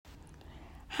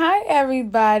Hi,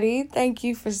 everybody. Thank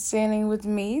you for sitting with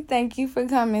me. Thank you for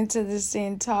coming to the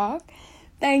Sin Talk.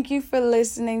 Thank you for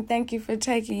listening. Thank you for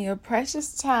taking your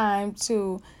precious time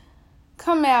to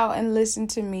come out and listen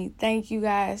to me. Thank you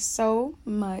guys so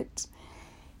much.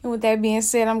 And with that being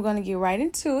said, I'm going to get right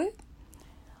into it.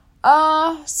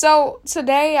 So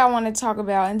today I want to talk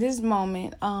about, in this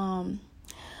moment, I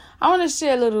want to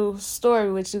share a little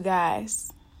story with you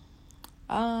guys.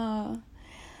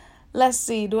 Let's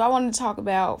see. Do I want to talk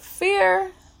about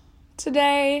fear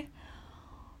today,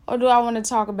 or do I want to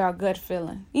talk about gut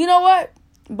feeling? You know what?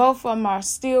 Both of them are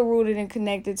still rooted and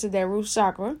connected to their root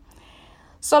chakra.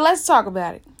 So let's talk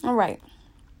about it. All right.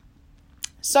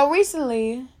 So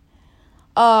recently,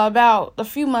 about a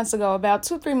few months ago, about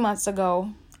 2-3 months ago,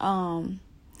 I'm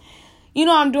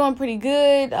doing pretty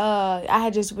good. I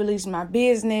had just released my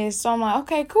business. So I'm like,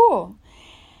 okay, cool.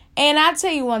 And I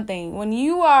tell you one thing, when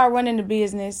you are running the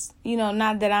business,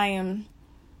 not that I am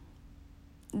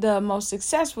the most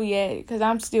successful yet, because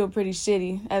I'm still pretty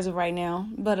shitty as of right now.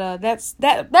 But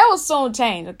that will soon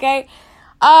change, okay?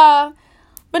 But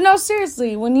no,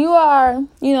 seriously, when you are,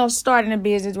 starting a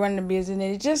business, running a business, and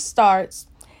it just starts,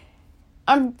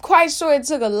 I'm quite sure it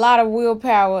took a lot of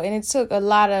willpower, and it took a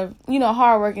lot of,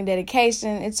 hard work and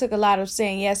dedication. It took a lot of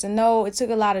saying yes and no. It took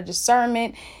a lot of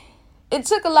discernment. It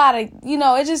took a lot of,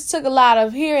 it just took a lot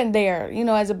of here and there,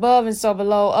 as above and so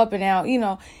below, up and out,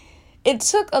 It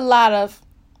took a lot of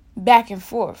back and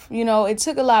forth, It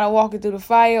took a lot of walking through the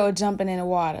fire or jumping in the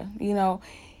water,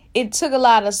 It took a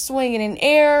lot of swinging in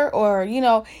air or,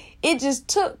 it just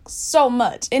took so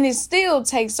much. And it still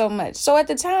takes so much. So at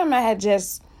the time, I had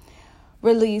just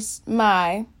released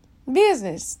my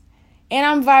business. And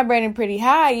I'm vibrating pretty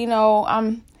high,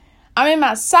 I'm in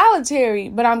my solitary,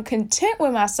 but I'm content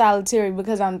with my solitary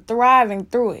because I'm thriving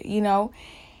through it,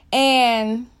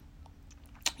 And,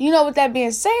 with that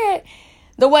being said,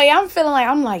 the way I'm feeling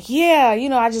I'm like, yeah,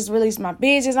 I just released my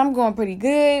business. I'm going pretty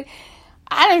good.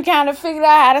 I done kind of figured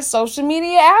out how the social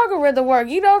media algorithm work.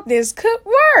 This could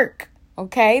work.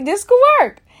 Okay, this could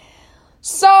work.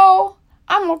 So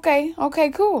I'm okay. Okay,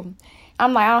 cool.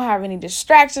 I'm like, I don't have any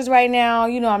distractions right now.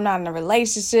 I'm not in a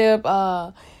relationship.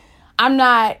 I'm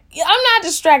not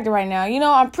distracted right now.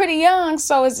 I'm pretty young,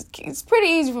 so it's pretty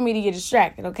easy for me to get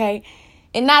distracted, okay?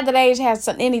 And not that age has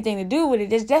anything to do with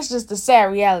it. That's just the sad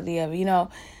reality of it,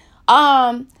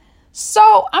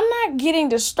 So I'm not getting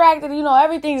distracted.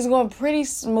 Everything is going pretty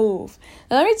smooth.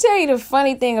 Now, let me tell you the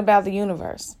funny thing about the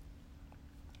universe.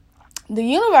 The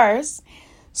universe,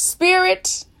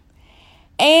 spirit,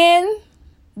 and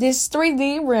this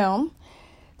 3D realm,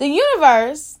 the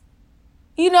universe,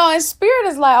 and spirit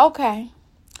is like, okay,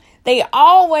 they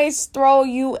always throw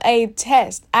you a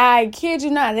test. I kid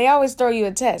you not. They always throw you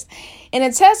a test. And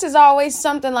a test is always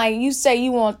something like, you say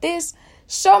you want this,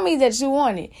 show me that you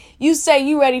want it. You say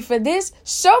you ready for this,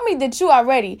 show me that you are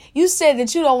ready. You said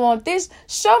that you don't want this,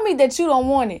 show me that you don't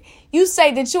want it. You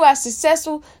say that you are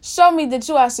successful, show me that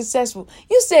you are successful.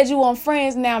 You said you want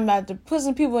friends, now I'm about to put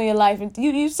some people in your life. And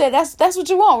you said that's what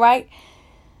you want, right?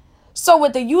 So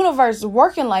with the universe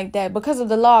working like that, because of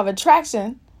the law of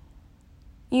attraction,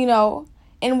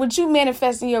 and what you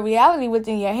manifest in your reality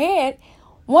within your head,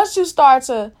 once you start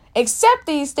to accept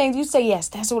these things, you say, yes,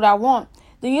 that's what I want.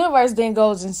 The universe then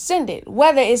goes and send it.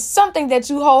 Whether it's something that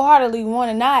you wholeheartedly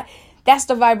want or not, that's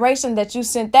the vibration that you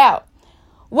sent out.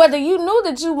 Whether you knew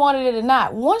that you wanted it or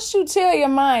not, once you tell your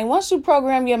mind, once you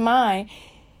program your mind,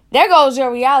 there goes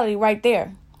your reality right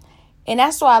there. And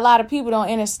that's why a lot of people don't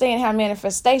understand how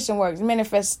manifestation works.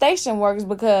 Manifestation works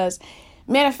because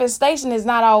manifestation is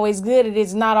not always good. It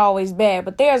is not always bad.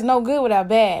 But there's no good without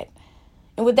bad.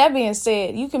 And with that being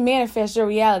said, you can manifest your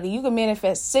reality. You can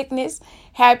manifest sickness,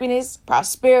 happiness,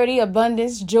 prosperity,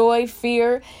 abundance, joy,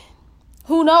 fear.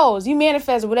 Who knows? You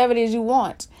manifest whatever it is you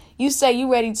want. You say you're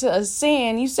ready to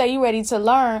ascend. You say you're ready to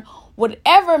learn.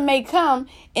 Whatever may come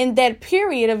in that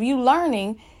period of you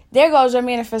learning, there goes your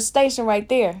manifestation right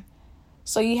there.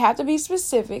 So you have to be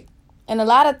specific, and a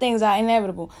lot of things are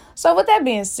inevitable. So with that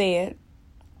being said,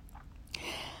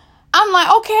 I'm like,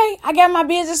 okay, I got my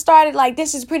business started. Like,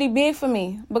 this is pretty big for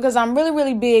me because I'm really,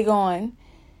 really big on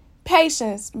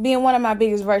patience being one of my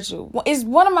biggest virtues. It's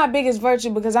one of my biggest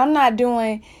virtues because I'm not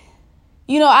doing,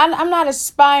 I'm not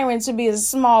aspiring to be a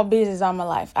small business all my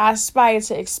life. I aspire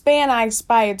to expand. I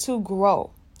aspire to grow.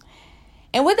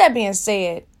 And with that being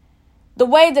said, the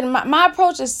way that my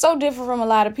approach is so different from a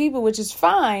lot of people, which is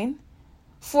fine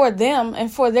for them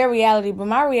and for their reality. But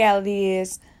my reality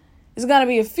is, it's going to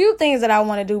be a few things that I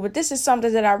want to do. But this is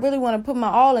something that I really want to put my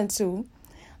all into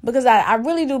because I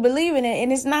really do believe in it.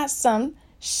 And it's not some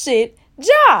shit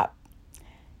job.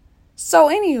 So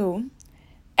anywho,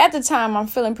 at the time I'm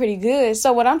feeling pretty good.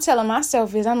 So what I'm telling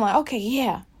myself is I'm like, okay,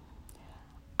 yeah,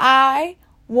 I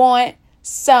want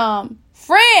some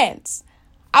friends.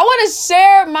 I want to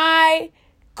share my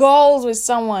goals with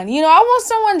someone. I want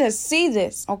someone to see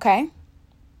this, okay?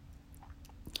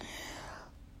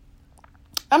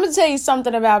 I'm going to tell you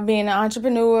something about being an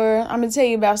entrepreneur. I'm going to tell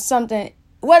you about something,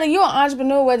 whether you're an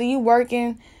entrepreneur, whether you're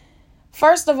working.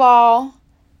 First of all,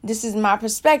 this is my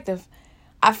perspective.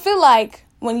 I feel like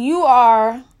when you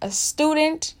are a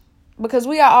student, because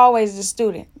we are always the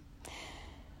student.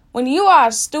 When you are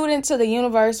a student to the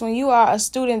universe, when you are a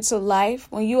student to life,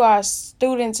 when you are a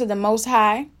student to the Most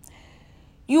High,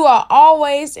 you are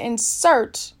always in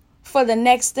search for the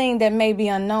next thing that may be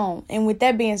unknown. And with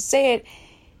that being said,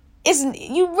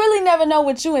 you really never know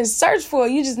what you're in search for.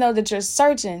 You just know that you're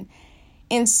searching.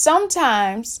 And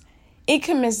sometimes it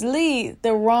can mislead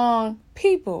the wrong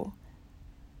people.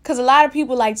 Because a lot of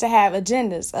people like to have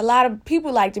agendas. A lot of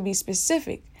people like to be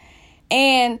specific.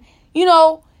 And,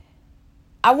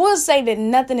 I will say that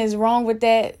nothing is wrong with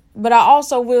that. But I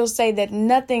also will say that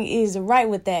nothing is right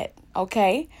with that.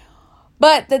 Okay?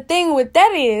 But the thing with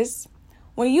that is,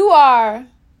 when you are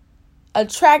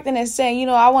attracting and saying,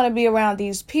 I want to be around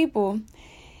these people,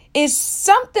 it's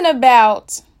something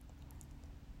that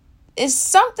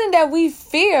we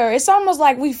fear. It's almost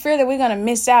like we fear that we're going to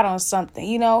miss out on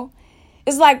something,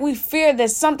 It's like we fear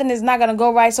that something is not going to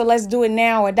go right, so let's do it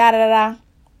now or da-da-da-da.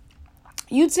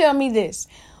 You tell me this.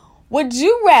 Would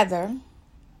you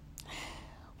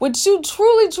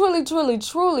truly,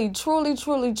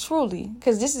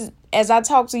 because this is, as I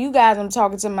talk to you guys, I'm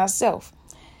talking to myself.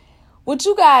 Would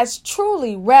you guys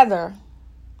truly rather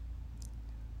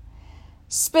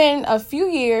spend a few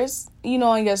years, in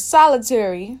your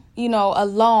solitary,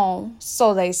 alone,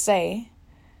 so they say,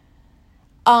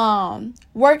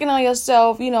 working on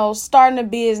yourself, starting a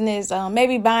business,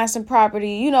 maybe buying some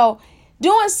property,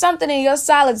 doing something in your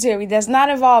solitary that's not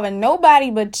involving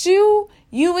nobody but you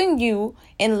and you,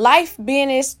 and life being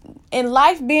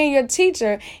your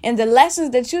teacher, and the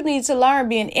lessons that you need to learn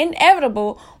being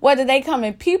inevitable, whether they come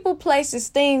in people, places,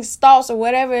 things, thoughts, or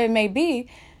whatever it may be?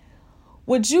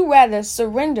 Would you rather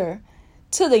surrender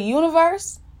to the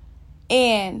universe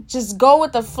and just go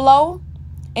with the flow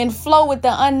and flow with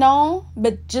the unknown,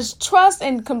 but just trust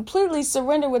and completely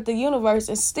surrender with the universe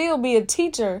and still be a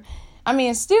teacher?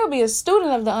 Still be a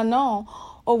student of the unknown?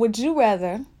 Or would you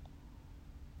rather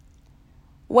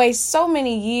waste so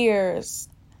many years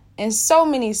and so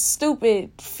many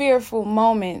stupid, fearful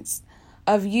moments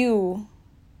of you,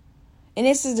 and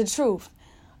this is the truth,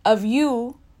 of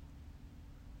you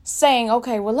saying,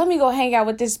 okay, well, let me go hang out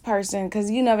with this person because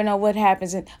you never know what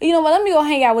happens. And let me go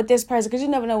hang out with this person because you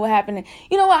never know what happened. And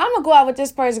I'm going to go out with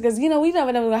this person because, we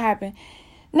never know what's going to happen.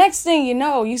 Next thing you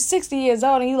know, you're 60 years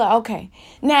old and you're like, okay,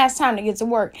 now it's time to get to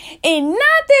work. And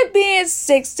not that being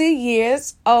 60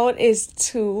 years old is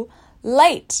too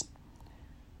late.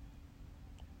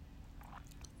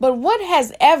 But when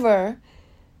has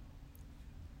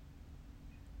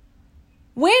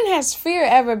fear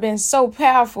ever been so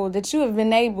powerful that you have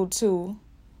been able to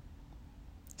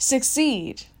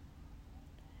succeed?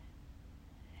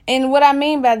 And what I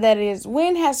mean by that is,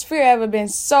 when has fear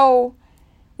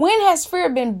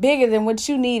been bigger than what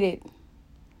you needed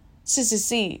to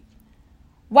succeed?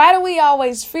 Why do we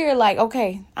always fear like,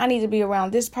 okay, I need to be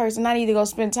around this person. I need to go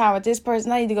spend time with this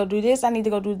person. I need to go do this. I need to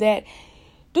go do that.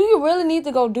 Do you really need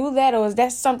to go do that? Or is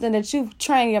that something that you've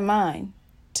trained your mind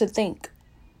to think?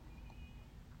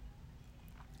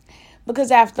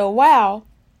 Because after a while,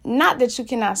 not that you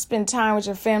cannot spend time with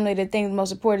your family, the things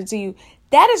most important to you,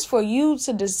 that is for you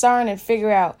to discern and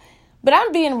figure out. But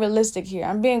I'm being realistic here.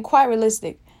 I'm being quite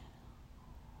realistic.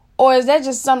 Or is that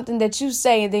just something that you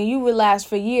say and then you realize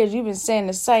for years you've been saying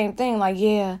the same thing? Like,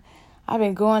 yeah, I've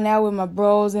been going out with my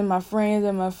bros and my friends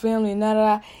and my family and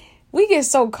da. We get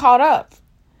so caught up.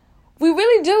 We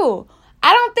really do.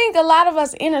 I don't think a lot of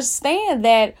us understand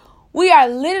that we are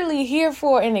literally here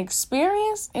for an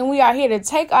experience, and we are here to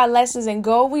take our lessons and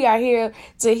go. We are here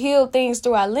to heal things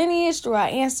through our lineage, through our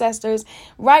ancestors,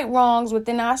 right wrongs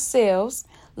within ourselves,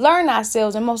 learn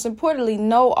ourselves, and most importantly,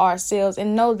 know ourselves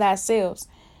and know thyself.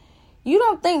 You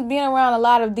don't think being around a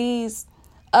lot of these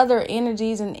other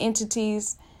energies and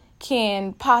entities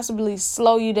can possibly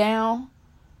slow you down?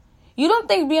 You don't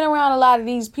think being around a lot of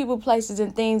these people, places,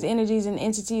 and things, energies, and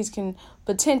entities can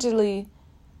potentially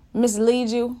mislead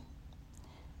you?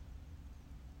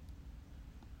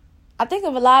 I think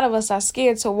of a lot of us are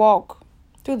scared to walk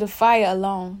through the fire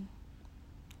alone.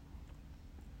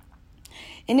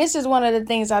 And this is one of the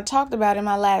things I talked about in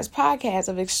my last podcast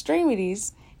of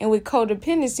extremities, and with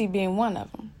codependency being one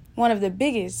of them, one of the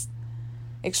biggest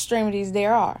extremities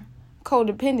there are.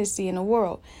 Codependency in the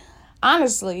world.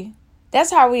 Honestly,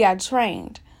 that's how we are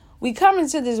trained. We come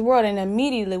into this world and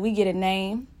immediately we get a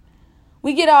name.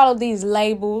 We get all of these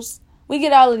labels. We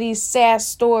get all of these sad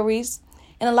stories.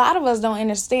 And a lot of us don't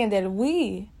understand that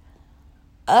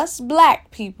us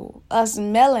black people, us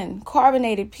melanin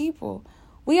carbonated people,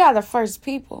 we are the first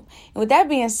people. And with that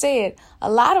being said,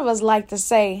 a lot of us like to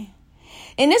say,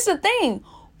 and it's the thing,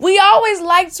 we always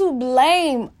like to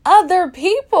blame other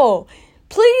people.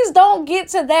 Please don't get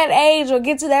to that age or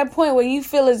get to that point where you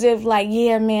feel as if like,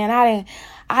 yeah, man,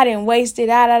 I didn't waste it,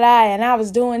 and I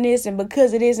was doing this and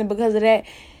because of this and because of that.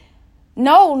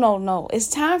 No. It's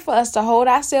time for us to hold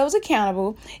ourselves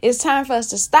accountable. It's time for us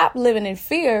to stop living in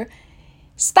fear.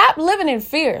 Stop living in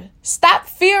fear. Stop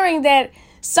fearing that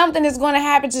something is going to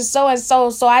happen to so-and-so,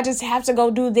 so I just have to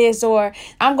go do this, or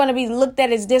I'm going to be looked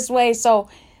at as this way. So,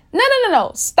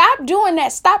 no. Stop doing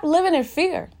that. Stop living in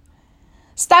fear.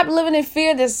 Stop living in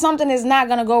fear that something is not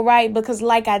going to go right because,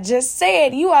 like I just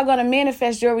said, you are going to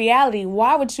manifest your reality.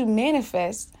 Why would you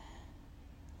manifest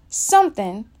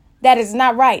something that is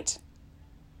not right?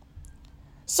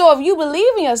 So if you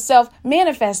believe in yourself,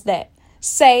 manifest that.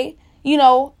 Say,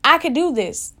 I could do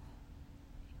this.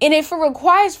 And if it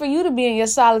requires for you to be in your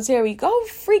solitary, go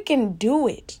freaking do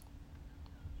it.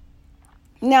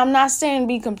 Now, I'm not saying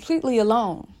be completely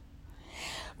alone,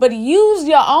 but use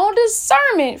your own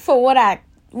discernment for what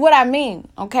I mean,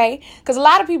 okay? Because a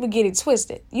lot of people get it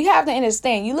twisted. You have to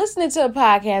understand, you're listening to a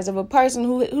podcast of a person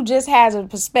who just has a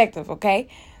perspective, okay?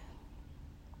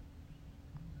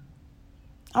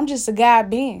 I'm just a God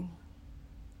being,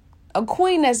 a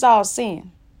queen that's all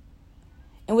seeing.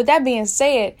 And with that being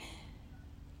said,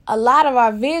 a lot of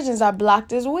our visions are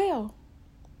blocked as well.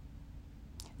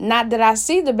 Not that I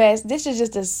see the best. This is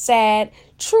just a sad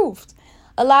truth.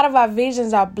 A lot of our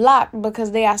visions are blocked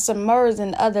because they are submerged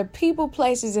in other people,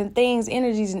 places, and things,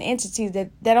 energies, and entities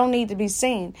that don't need to be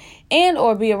seen and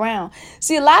or be around.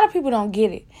 See, a lot of people don't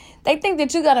get it. They think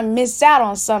that you're going to miss out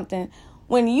on something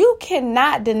when you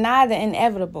cannot deny the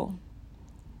inevitable.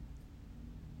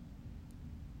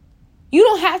 You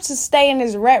don't have to stay in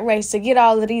this rat race to get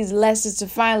all of these lessons to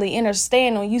finally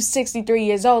understand when you 63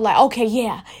 years old. Like, okay,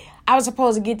 yeah, I was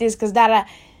supposed to get this because that.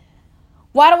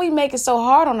 Why do we make it so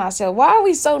hard on ourselves? Why are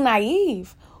we so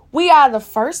naive? We are the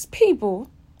first people,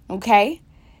 okay?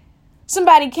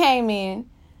 Somebody came in,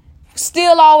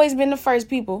 still always been the first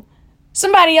people.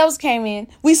 Somebody else came in,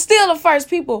 we still the first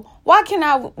people. Why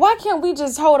can't we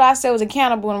just hold ourselves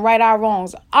accountable and right our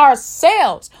wrongs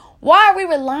ourselves? Why are we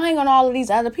relying on all of these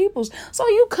other peoples? So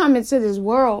you come into this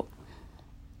world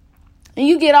and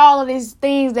you get all of these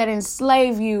things that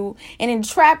enslave you and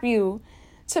entrap you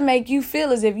to make you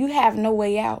feel as if you have no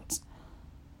way out.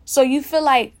 So you feel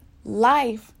like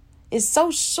life is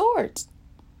so short.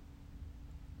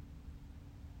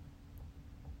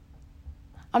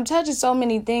 I'm touching so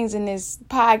many things in this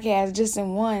podcast just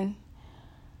in one.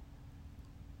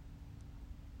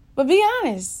 But be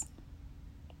honest.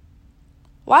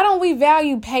 Why don't we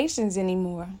value patience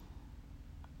anymore?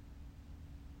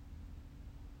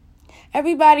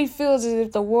 Everybody feels as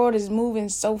if the world is moving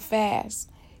so fast.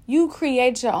 You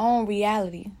create your own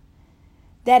reality.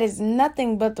 That is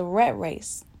nothing but the rat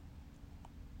race.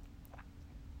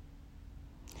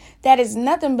 That is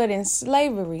nothing but in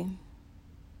slavery.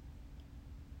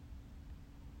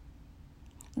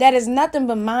 That is nothing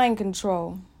but mind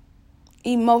control,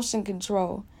 emotion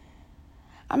control.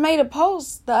 I made a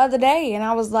post the other day and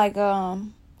I was like,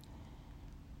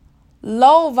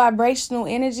 low vibrational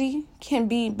energy can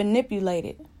be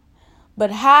manipulated,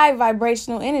 but high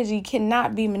vibrational energy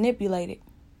cannot be manipulated.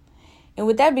 And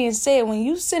with that being said, when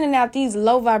you sending out these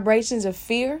low vibrations of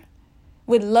fear,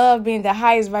 with love being the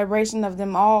highest vibration of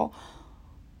them all,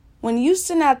 when you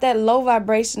send out that low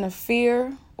vibration of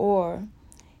fear or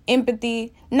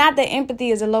empathy, not that empathy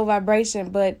is a low vibration,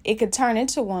 but it could turn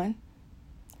into one.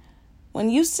 When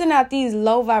you send out these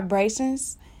low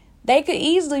vibrations, they could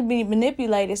easily be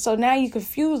manipulated. So now you're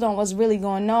confused on what's really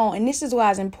going on. And this is why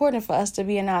it's important for us to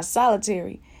be in our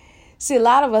solitary. See, a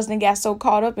lot of us done got so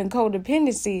caught up in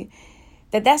codependency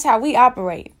that that's how we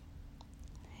operate.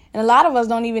 And a lot of us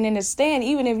don't even understand,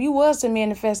 even if you was to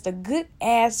manifest a good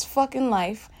ass fucking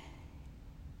life,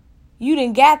 you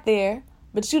done got there,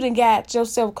 but you done got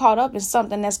yourself caught up in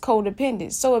something that's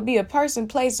codependent. So it be a person,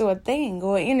 place, or a thing,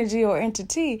 or energy, or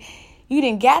entity. You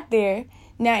done got there.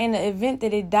 Now, in the event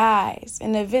that it dies,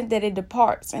 in the event that it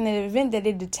departs, in the event that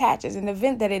it detaches, in the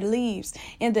event that it leaves,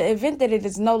 in the event that it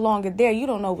is no longer there, you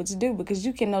don't know what to do because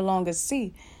you can no longer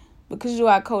see because you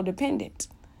are codependent.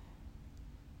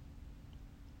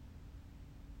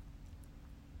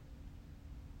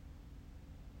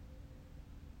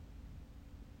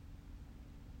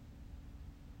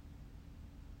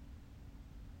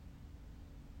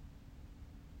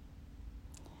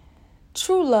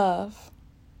 True love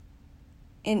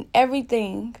in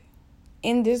everything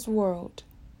in this world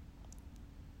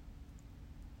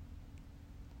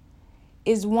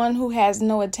is one who has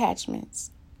no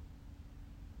attachments.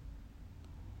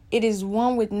 It is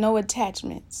one with no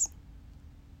attachments.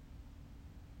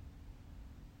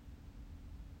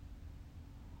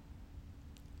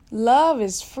 Love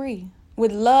is free.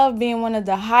 With love being one of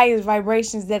the highest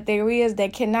vibrations that there is,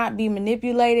 that cannot be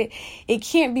manipulated. It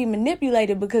can't be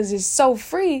manipulated because it's so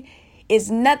free. It's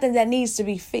nothing that needs to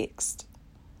be fixed.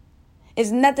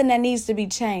 It's nothing that needs to be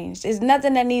changed. It's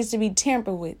nothing that needs to be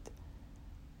tampered with.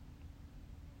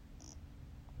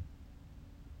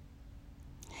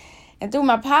 And through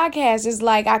my podcast, it's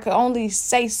like I could only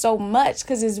say so much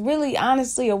because it's really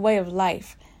honestly a way of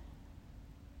life.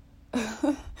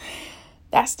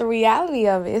 That's the reality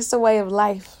of it. It's a way of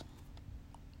life.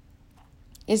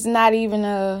 It's not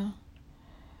even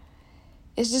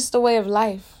it's just a way of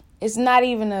life. It's not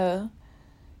even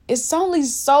it's only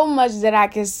so much that I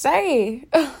can say.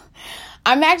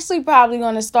 I'm actually probably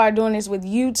going to start doing this with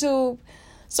YouTube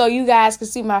so you guys can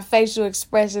see my facial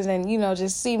expressions and,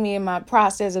 just see me in my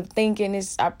process of thinking.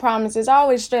 I promise it's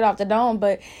always straight off the dome,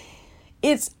 but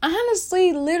it's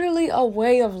honestly literally a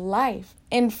way of life.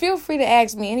 And feel free to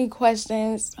ask me any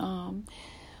questions. My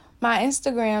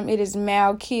Instagram, it is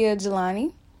Malkia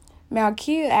Jelani.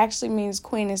 Malkia actually means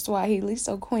queen in Swahili,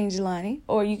 so Queen Jelani.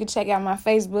 Or you can check out my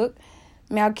Facebook,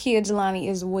 Malkia Jelani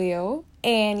as well.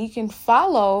 And you can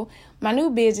follow my new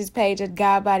business page at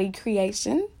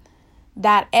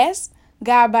GodBodyCreation.s,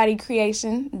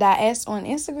 GodBodyCreation.s on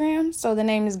Instagram. So the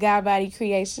name is GodBody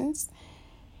Creations.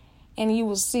 And you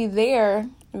will see there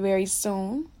very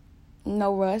soon.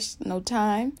 No rush, no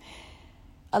time.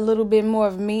 A little bit more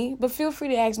of me. But feel free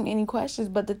to ask me any questions.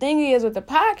 But the thing is with the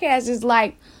podcast is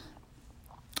like,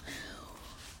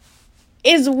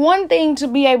 it's one thing to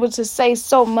be able to say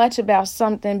so much about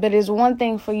something, but it's one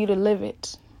thing for you to live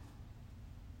it.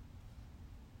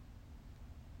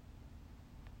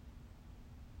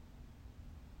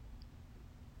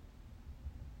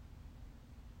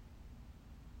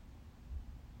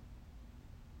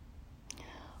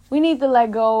 We need to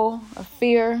let go of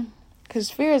fear, because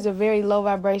fear is a very low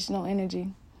vibrational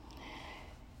energy.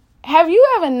 Have you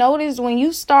ever noticed when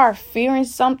you start fearing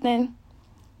something,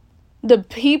 the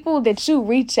people that you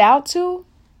reach out to?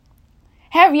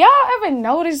 Have y'all ever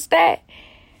noticed that?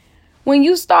 When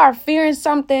you start fearing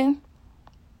something,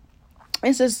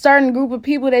 it's a certain group of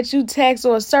people that you text,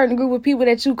 or a certain group of people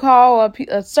that you call, or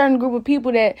a certain group of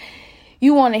people that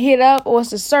you want to hit up, or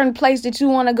it's a certain place that you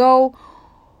want to go,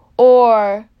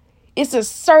 or it's a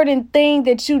certain thing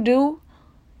that you do.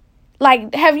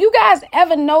 Like, have you guys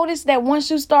ever noticed that once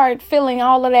you start feeling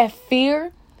all of that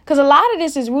fear, because a lot of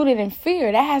this is rooted in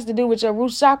fear, that has to do with your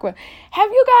root chakra.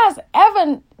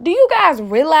 Do you guys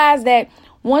realize that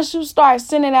once you start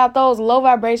sending out those low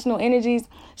vibrational energies,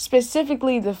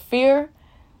 specifically the fear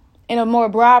in a more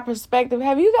broad perspective,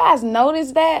 have you guys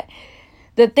noticed that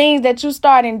the things that you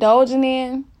start indulging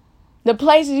in, the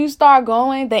places you start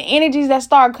going, the energies that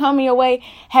start coming your way,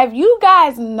 have you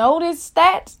guys noticed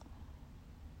that?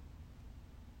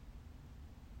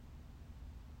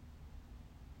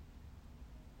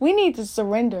 We need to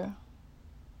surrender.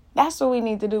 That's what we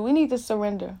need to do. We need to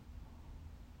surrender.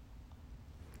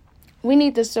 We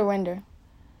need to surrender.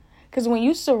 Because when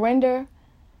you surrender,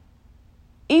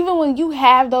 even when you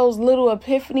have those little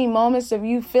epiphany moments of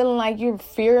you feeling like you're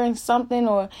fearing something,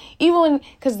 or even when,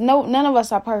 because none of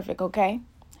us are perfect, okay?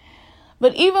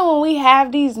 But even when we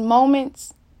have these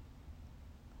moments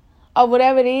of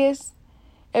whatever it is,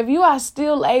 if you are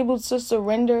still able to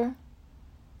surrender,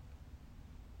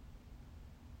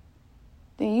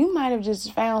 then you might have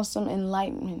just found some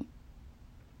enlightenment.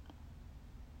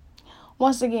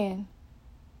 Once again,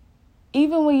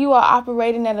 even when you are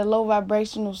operating at a low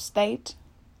vibrational state,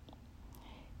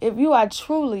 if you are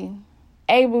truly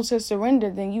able to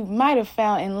surrender, then you might have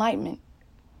found enlightenment.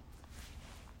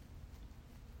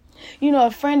 A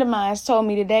friend of mine told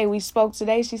me today, we spoke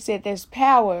today, she said there's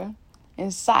power in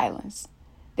silence.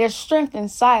 There's strength in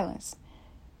silence.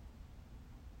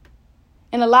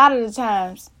 And a lot of the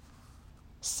times,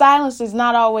 silence is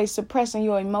not always suppressing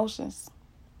your emotions.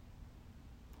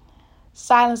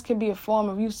 Silence can be a form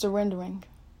of you surrendering.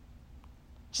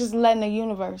 Just letting the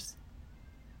universe.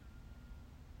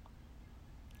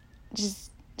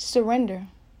 Just surrender.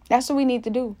 That's what we need to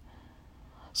do.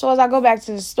 So as I go back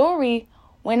to the story,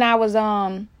 when I was,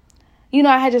 I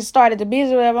had just started the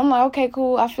business or whatever, I'm like, okay,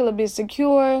 cool. I feel a bit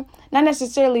secure. Not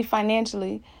necessarily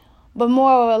financially, but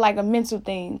more like a mental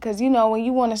thing. Because, when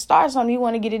you want to start something, you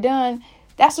want to get it done.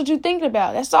 That's what you think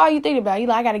about. That's all you think about. You're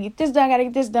like, I got to get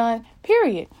this done,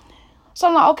 period. So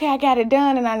I'm like, okay, I got it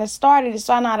done and I just started it,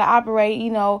 so I know how to operate,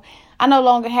 I no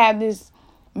longer have this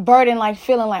burden, like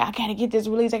feeling like I got to get this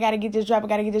release, I got to get this drop,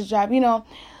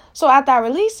 So after I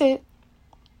release it,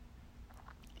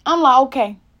 I'm like,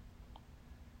 okay,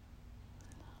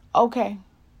 I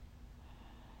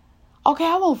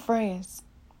want friends.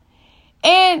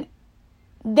 And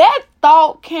that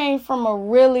thought came from a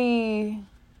really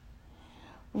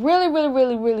low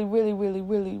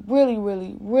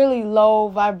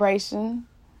vibration.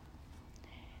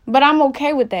 But I'm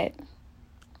okay with that.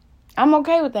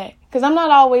 Because I'm not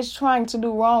always trying to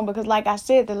do wrong. Because like I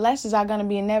said, the lessons are going to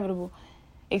be inevitable.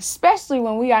 Especially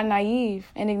when we are naive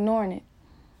and ignoring it.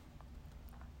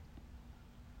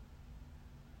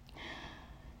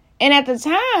 And at the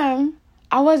time,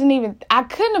 I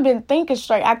couldn't have been thinking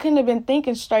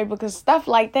straight. Because stuff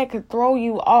like that could throw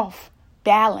you off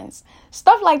balance.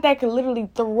 Stuff like that could literally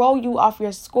throw you off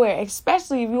your square,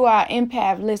 especially if you are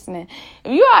empath listening.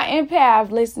 If you are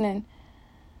empath listening,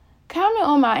 comment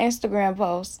on my Instagram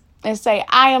post and say,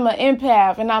 I am an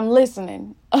empath and I'm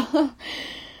listening.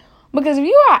 Because if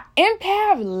you are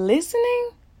empath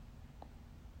listening,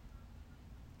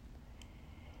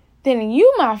 then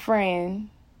you, my friend,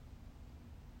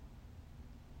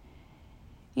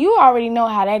 you already know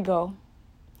how that go.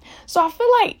 So I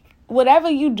feel like whatever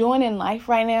you doing in life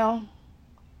right now,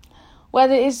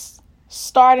 whether it's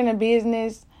starting a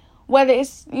business, whether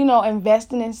it's,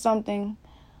 investing in something,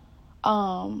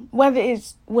 whether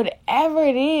it's whatever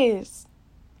it is,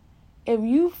 if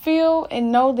you feel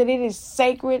and know that it is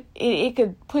sacred, it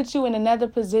could put you in another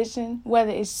position,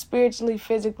 whether it's spiritually,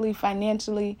 physically,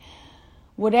 financially,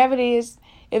 whatever it is,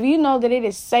 if you know that it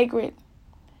is sacred,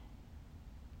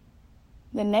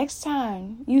 the next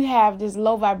time you have this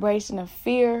low vibration of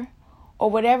fear or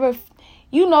whatever,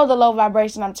 the low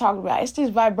vibration I'm talking about. It's this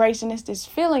vibration, it's this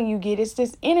feeling you get, it's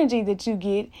this energy that you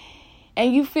get,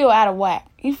 and you feel out of whack.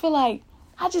 You feel like,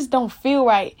 I just don't feel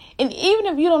right. And even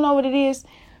if you don't know what it is,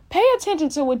 pay attention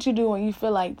to what you do when you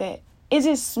feel like that. Is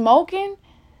it smoking?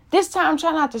 This time,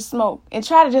 try not to smoke and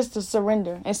try to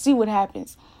surrender and see what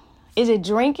happens. Is it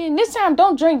drinking? This time,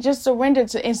 don't drink, just surrender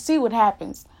to and see what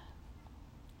happens.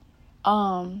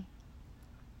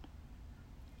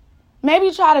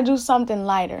 Maybe try to do something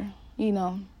lighter,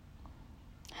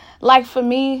 Like for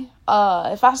me,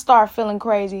 if I start feeling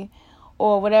crazy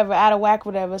or whatever, out of whack,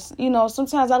 whatever,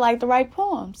 sometimes I like to write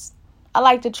poems. I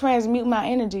like to transmute my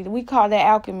energy. We call that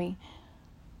alchemy.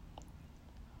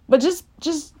 But just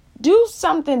do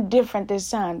something different this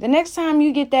time. The next time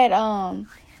you get that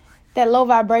low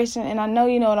vibration, and I know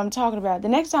you know what I'm talking about. The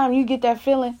next time you get that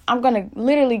feeling, I'm going to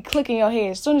literally click in your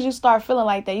head. As soon as you start feeling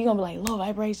like that, you're going to be like, low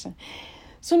vibration.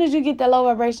 As soon as you get that low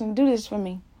vibration, do this for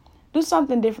me. Do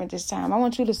something different this time. I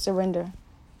want you to surrender.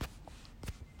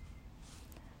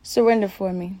 Surrender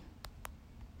for me.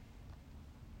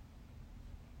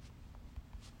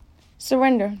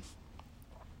 Surrender.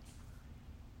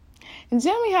 And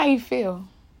tell me how you feel.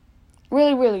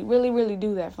 Really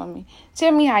do that for me.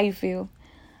 Tell me how you feel.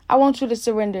 I want you to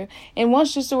surrender. And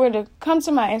once you surrender, come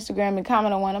to my Instagram and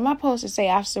comment on one of my posts and say,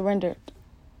 I've surrendered.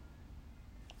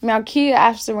 Malkia,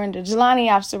 I've surrendered. Jelani,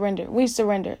 I've surrendered. We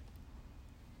surrendered.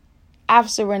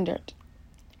 I've surrendered.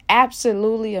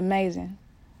 Absolutely amazing.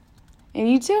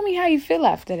 And you tell me how you feel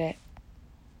after that.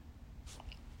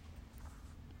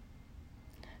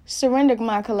 Surrender,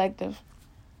 my collective.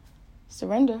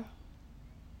 Surrender.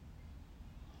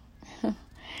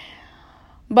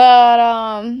 But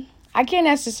I can't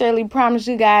necessarily promise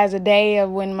you guys a day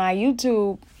of when my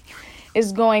YouTube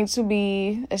is going to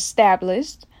be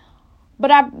established.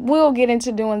 But I will get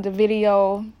into doing the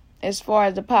video as far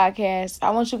as the podcast.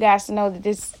 I want you guys to know that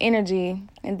this energy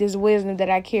and this wisdom that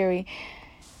I carry,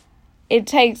 it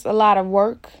takes a lot of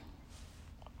work.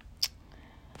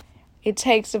 It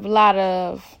takes a lot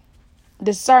of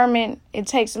discernment. It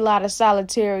takes a lot of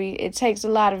solitary. It takes a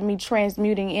lot of me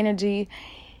transmuting energy.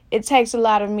 It takes a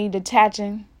lot of me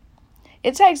detaching.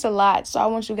 It takes a lot. So I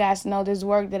want you guys to know this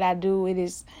work that I do, it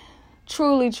is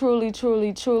truly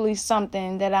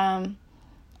something that I'm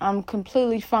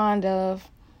completely fond of.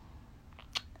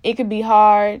 It could be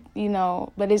hard,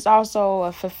 but it's also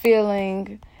a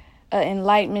fulfilling,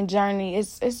 enlightenment journey.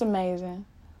 It's amazing.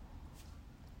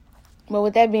 But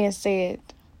with that being said,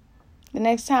 the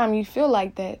next time you feel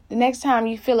like that, the next time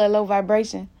you feel a low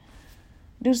vibration,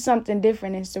 do something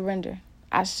different and surrender.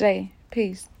 I say,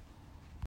 peace.